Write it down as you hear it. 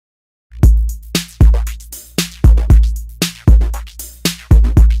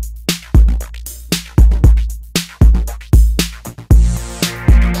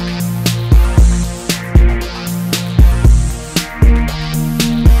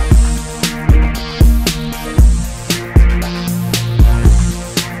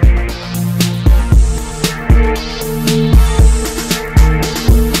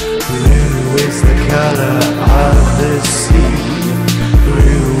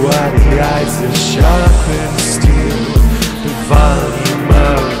eyes are sharp and steel. The volume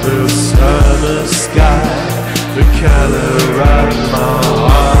of the summer sky, the color of my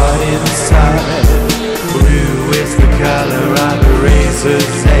heart inside. Blue is the color of a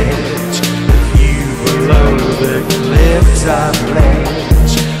razor's edge, the view below the cliff-top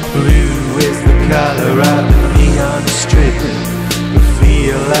ledge. Blue is the color of the neon strip, the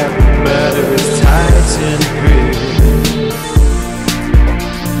feel of the murderous Titan grip.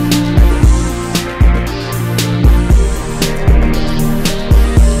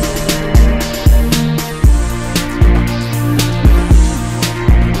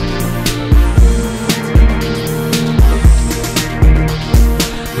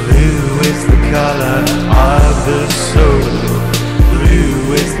 Color of the soul. Blue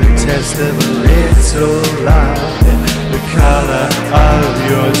is the test of a little lie, the color of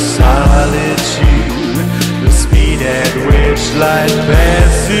your solitude, the speed at which light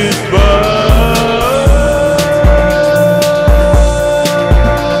passes by.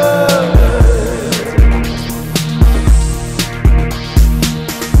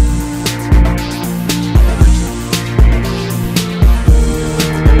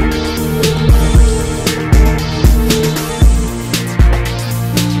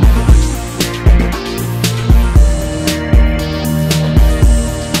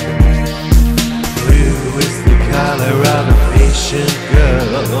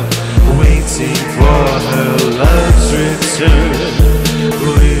 Girl, waiting for her love's return.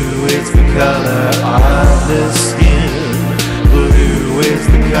 Blue is the color of the skin. Blue is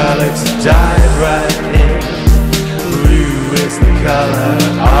the color to dive right in. Blue is the color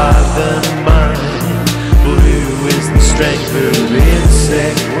of the mind. Blue is the strength of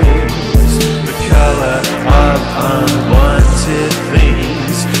insect wings, the color of unwanted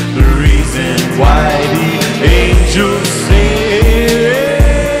things, the reason why the angels sing.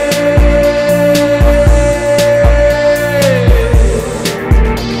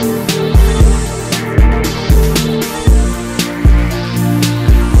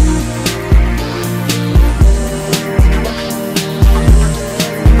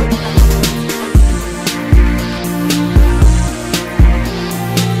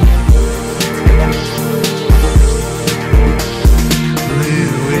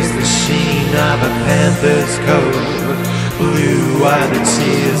 Of a panther's coat. Blue are the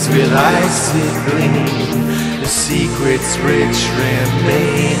tears with icy gleam, the secrets which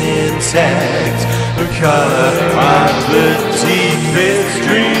remain intact, the color of the deepest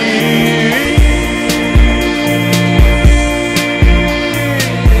dream.